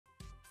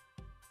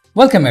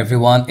Welcome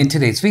everyone. In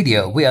today's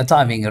video, we are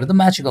diving into the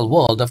magical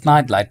world of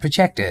Night Light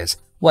Projectors.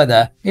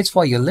 Whether it's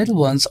for your little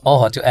ones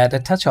or to add a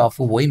touch of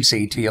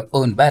whimsy to your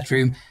own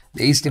bedroom,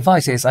 these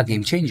devices are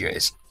game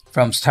changers.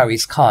 From starry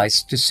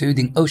skies to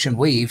soothing ocean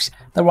waves,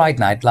 the right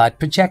Night Light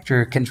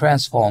Projector can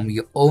transform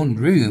your own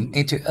room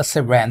into a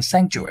serene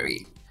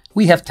sanctuary.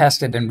 We have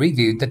tested and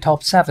reviewed the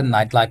top 7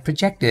 Night Light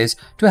Projectors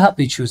to help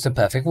you choose the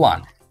perfect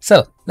one.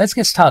 So, let's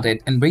get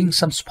started and bring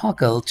some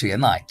sparkle to your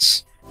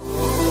nights.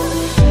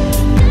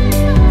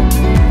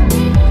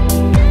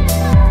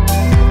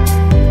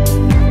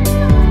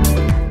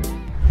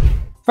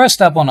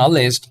 First up on our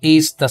list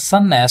is the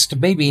Sunnest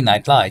Baby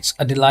Night Lights,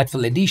 a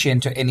delightful addition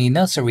to any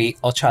nursery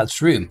or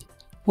child's room.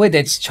 With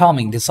its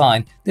charming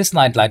design, this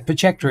Night Light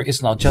Projector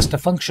is not just a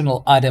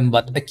functional item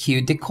but a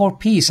cute decor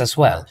piece as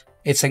well.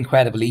 It's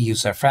incredibly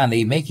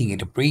user-friendly, making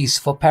it a breeze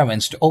for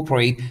parents to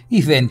operate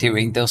even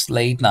during those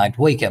late-night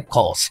wake-up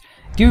calls.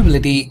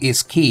 Durability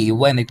is key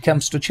when it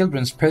comes to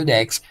children's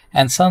products,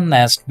 and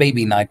Sunnest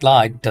Baby Night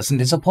Light doesn't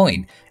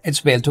disappoint. It's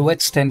built to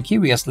withstand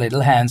curious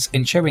little hands,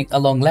 ensuring a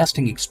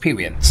long-lasting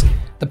experience.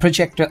 The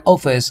projector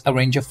offers a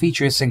range of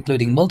features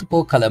including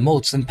multiple color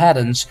modes and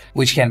patterns,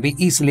 which can be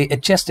easily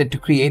adjusted to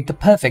create the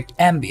perfect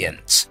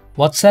ambience.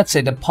 What sets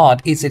it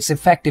apart is its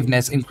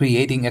effectiveness in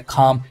creating a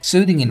calm,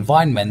 soothing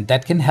environment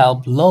that can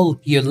help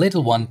lull your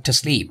little one to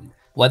sleep.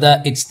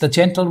 Whether it's the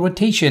gentle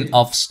rotation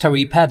of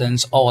starry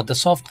patterns or the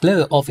soft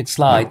glow of its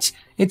lights,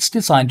 it's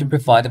designed to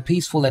provide a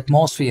peaceful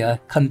atmosphere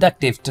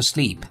conducive to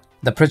sleep.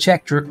 The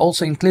projector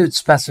also includes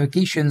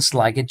specifications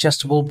like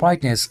adjustable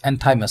brightness and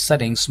timer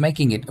settings,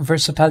 making it a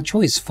versatile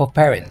choice for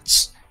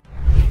parents.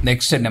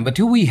 Next at number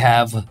 2 we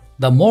have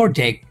the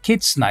Moredig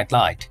Kids Night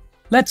Light.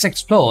 Let's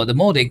explore the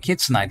Moredig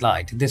Kids Night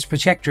Light. This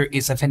projector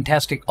is a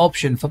fantastic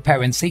option for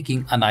parents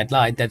seeking a night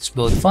light that's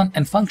both fun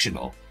and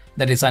functional.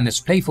 The design is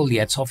playful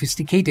yet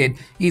sophisticated,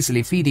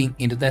 easily feeding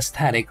into the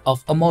aesthetic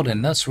of a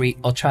modern nursery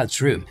or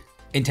child's room.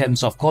 In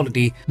terms of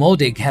quality,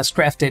 Moredig has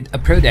crafted a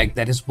product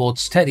that is both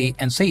sturdy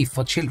and safe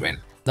for children.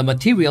 The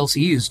materials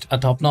used are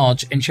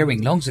top-notch,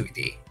 ensuring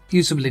longevity.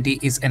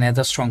 Usability is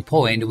another strong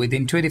point, with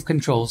intuitive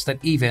controls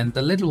that even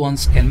the little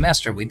ones can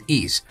master with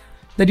ease.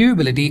 The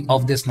durability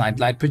of this Night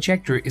Light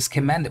Projector is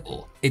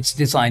commendable. It's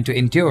designed to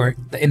endure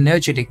the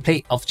energetic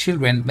play of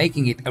children,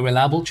 making it a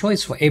reliable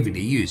choice for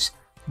everyday use.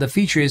 The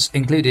features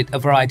included a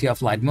variety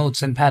of light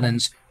modes and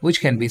patterns,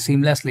 which can be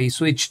seamlessly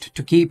switched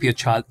to keep your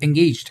child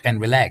engaged and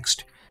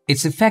relaxed.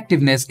 Its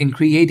effectiveness in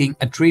creating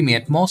a dreamy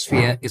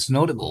atmosphere is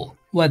notable.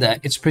 Whether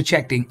it's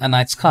projecting a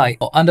night sky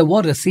or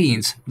underwater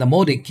scenes, the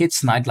Moredig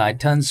Kids Night Light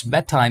turns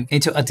bedtime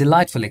into a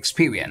delightful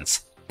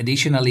experience.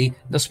 Additionally,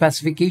 the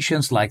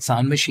specifications like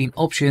sound machine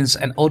options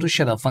and auto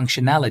shutter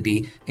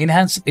functionality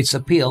enhance its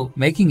appeal,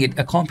 making it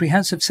a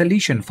comprehensive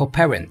solution for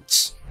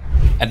parents.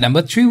 At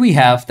number 3 we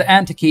have the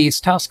Anteqi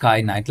Star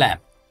Sky Night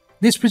Lamp.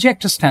 This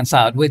projector stands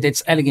out with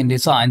its elegant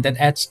design that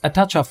adds a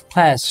touch of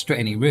class to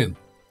any room.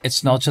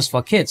 It's not just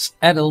for kids,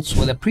 adults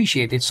will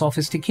appreciate its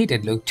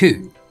sophisticated look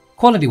too.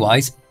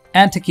 Quality-wise,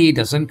 Anteqi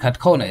doesn't cut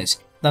corners.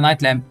 The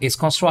night lamp is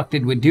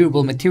constructed with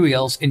durable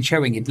materials,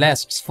 ensuring it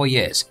lasts for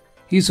years.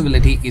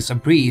 Usability is a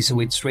breeze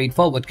with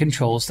straightforward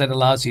controls that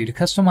allows you to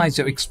customize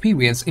your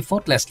experience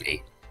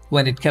effortlessly.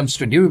 When it comes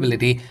to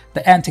durability,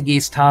 the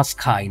Anteqi Star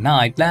Sky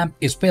Night Lamp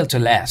is built to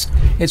last.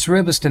 It's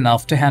robust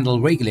enough to handle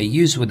regular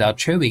use without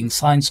showing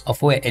signs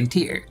of wear and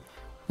tear.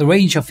 The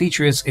range of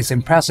features is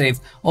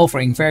impressive,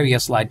 offering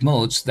various light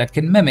modes that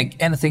can mimic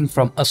anything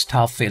from a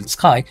star-filled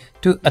sky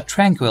to a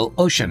tranquil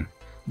ocean.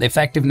 The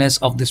effectiveness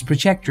of this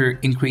projector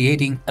in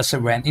creating a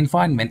serene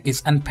environment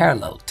is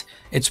unparalleled.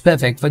 It's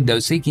perfect for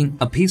those seeking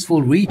a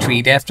peaceful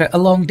retreat after a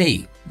long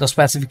day. The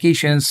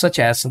specifications such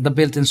as the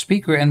built-in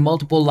speaker and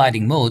multiple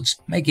lighting modes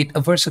make it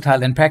a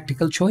versatile and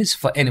practical choice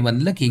for anyone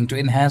looking to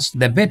enhance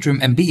their bedroom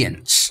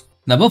ambience.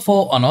 Number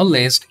 4 on our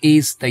list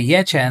is the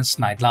Yachance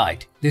Night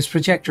Light. This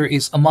projector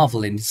is a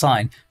marvel in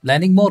design,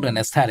 blending modern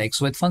aesthetics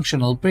with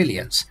functional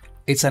brilliance.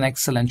 It's an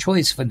excellent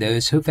choice for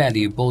those who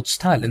value both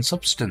style and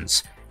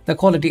substance. The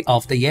quality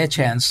of the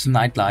Yachance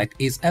Night Light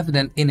is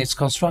evident in its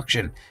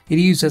construction. It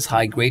uses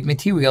high-grade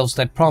materials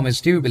that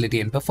promise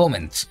durability and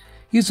performance.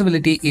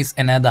 Usability is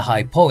another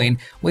high point,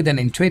 with an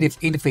intuitive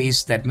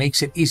interface that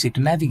makes it easy to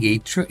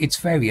navigate through its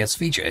various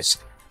features.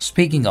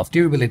 Speaking of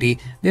durability,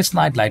 this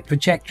Night Light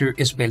Projector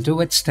is built to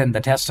withstand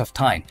the test of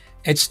time.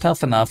 It's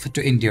tough enough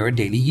to endure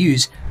daily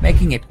use,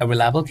 making it a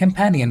reliable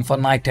companion for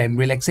nighttime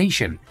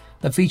relaxation.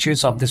 The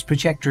features of this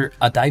projector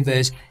are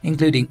diverse,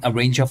 including a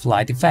range of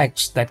light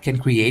effects that can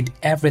create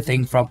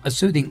everything from a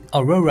soothing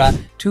aurora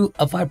to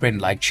a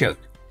vibrant light show.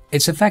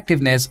 Its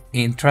effectiveness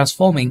in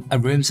transforming a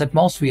room's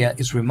atmosphere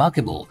is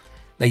remarkable.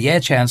 The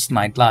Yachance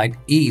Night Light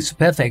is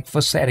perfect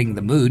for setting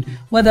the mood,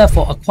 whether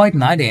for a quiet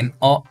night in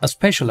or a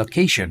special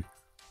occasion.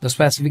 The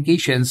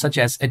specifications such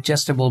as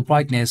adjustable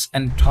brightness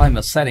and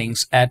timer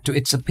settings add to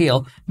its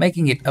appeal,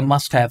 making it a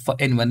must-have for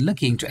anyone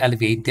looking to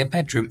elevate their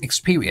bedroom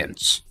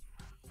experience.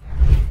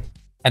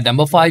 At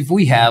number 5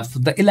 we have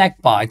the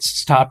Elecbytes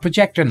Star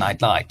Projector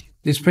Night Light.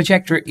 This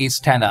projector is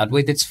standout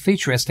with its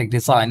futuristic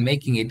design,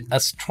 making it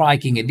a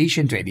striking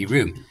addition to any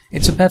room.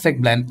 It's a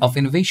perfect blend of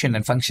innovation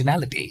and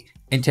functionality.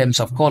 In terms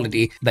of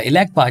quality, the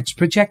Elecbytes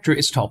projector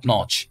is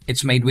top-notch.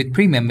 It's made with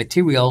premium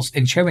materials,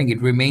 ensuring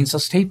it remains a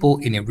staple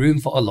in a room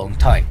for a long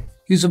time.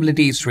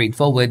 Usability is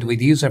straightforward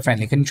with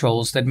user-friendly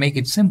controls that make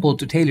it simple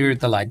to tailor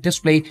the light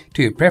display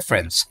to your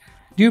preference.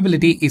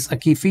 Durability is a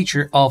key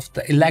feature of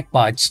the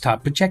Elecbytes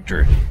type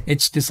projector.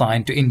 It's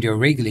designed to endure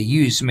regular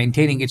use,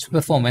 maintaining its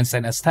performance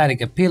and aesthetic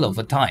appeal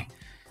over time.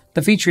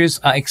 The features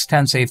are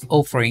extensive,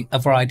 offering a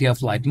variety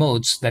of light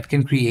modes that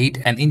can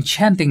create an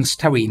enchanting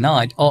starry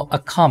night or a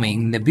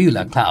calming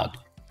nebula cloud.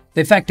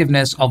 The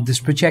effectiveness of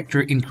this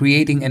projector in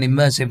creating an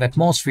immersive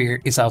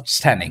atmosphere is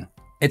outstanding.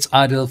 It's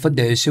ideal for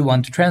those who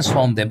want to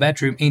transform their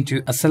bedroom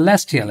into a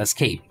celestial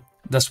escape.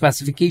 The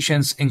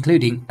specifications,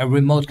 including a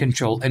remote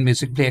control and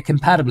music player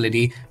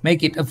compatibility,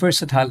 make it a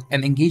versatile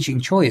and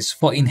engaging choice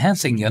for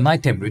enhancing your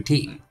nighttime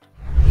routine.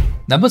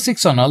 Number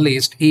 6 on our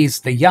list is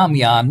the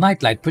YiaMia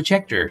Night Light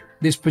Projector.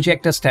 This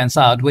projector stands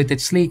out with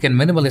its sleek and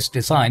minimalist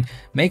design,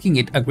 making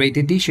it a great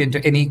addition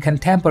to any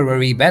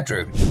contemporary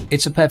bedroom.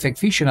 It's a perfect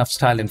fusion of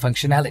style and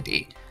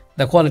functionality.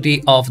 The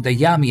quality of the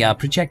YiaMia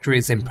projector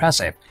is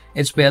impressive.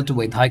 It's built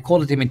with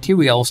high-quality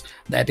materials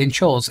that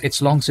ensures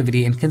its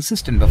longevity and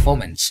consistent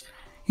performance.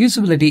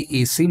 Usability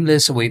is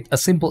seamless with a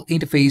simple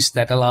interface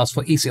that allows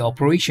for easy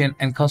operation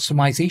and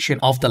customization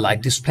of the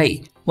light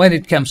display. When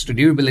it comes to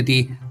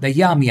durability, the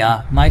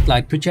YiaMia Night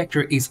Light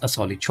Projector is a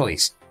solid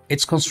choice.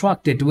 It's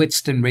constructed to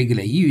withstand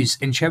regular use,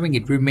 ensuring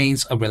it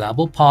remains a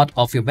reliable part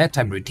of your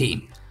bedtime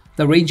routine.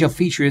 The range of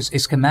features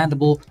is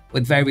commendable,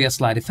 with various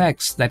light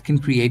effects that can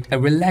create a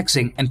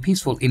relaxing and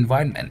peaceful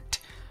environment.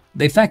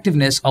 The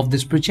effectiveness of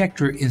this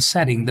projector in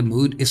setting the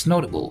mood is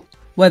notable.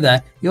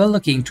 Whether you're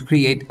looking to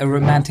create a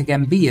romantic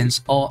ambience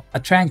or a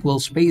tranquil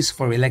space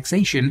for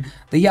relaxation,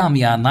 the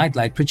YiaMia Night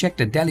Light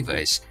Projector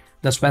delivers.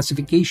 The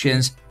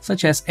specifications,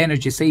 such as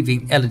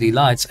energy-saving LED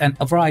lights and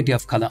a variety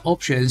of color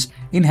options,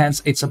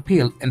 enhance its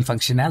appeal and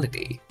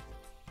functionality.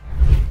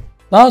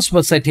 Last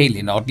but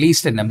certainly not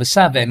least, at number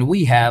 7,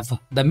 we have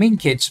the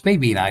Mingkids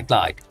Baby Night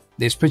Light.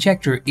 This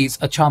projector is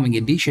a charming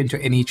addition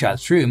to any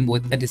child's room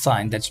with a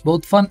design that's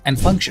both fun and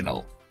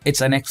functional.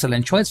 It's an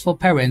excellent choice for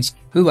parents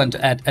who want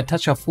to add a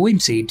touch of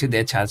whimsy to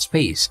their child's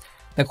space.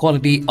 The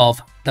quality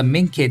of the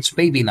Mingkids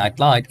Baby Night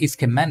Light is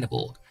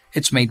commendable.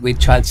 It's made with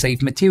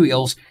child-safe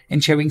materials,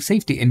 ensuring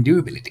safety and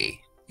durability.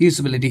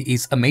 Usability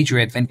is a major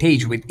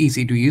advantage with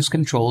easy-to-use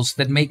controls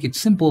that make it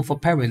simple for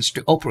parents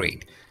to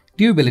operate.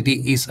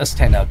 Durability is a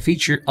standout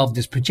feature of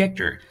this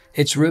projector.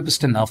 It's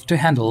robust enough to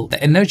handle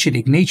the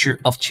energetic nature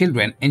of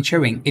children,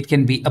 ensuring it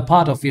can be a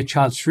part of your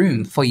child's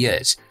room for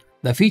years.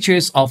 The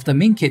features of the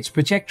Mingkids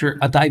projector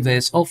are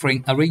diverse,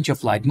 offering a range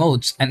of light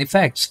modes and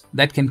effects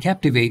that can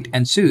captivate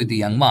and soothe the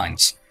young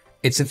minds.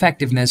 Its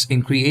effectiveness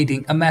in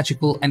creating a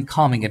magical and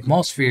calming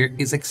atmosphere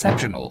is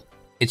exceptional.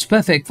 It's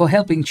perfect for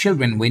helping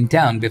children wind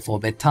down before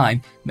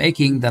bedtime,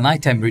 making the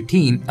nighttime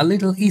routine a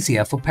little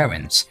easier for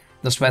parents.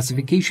 The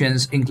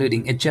specifications,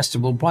 including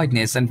adjustable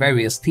brightness and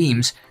various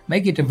themes,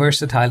 make it a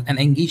versatile and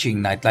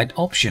engaging nightlight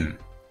option.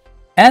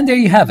 And there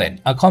you have it,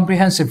 a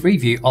comprehensive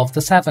review of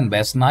the 7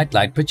 best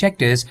nightlight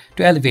projectors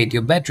to elevate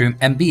your bedroom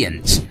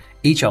ambience.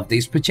 Each of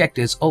these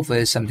projectors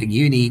offers something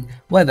unique,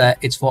 whether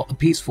it's for a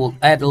peaceful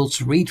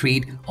adult's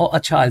retreat or a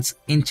child's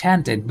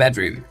enchanted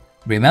bedroom.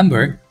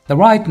 Remember, the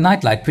right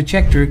nightlight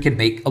projector can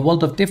make a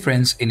world of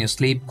difference in your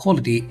sleep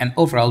quality and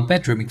overall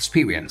bedroom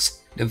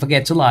experience. Don't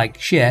forget to like,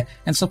 share,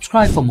 and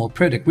subscribe for more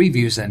product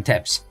reviews and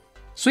tips.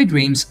 Sweet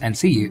dreams, and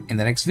see you in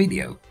the next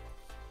video.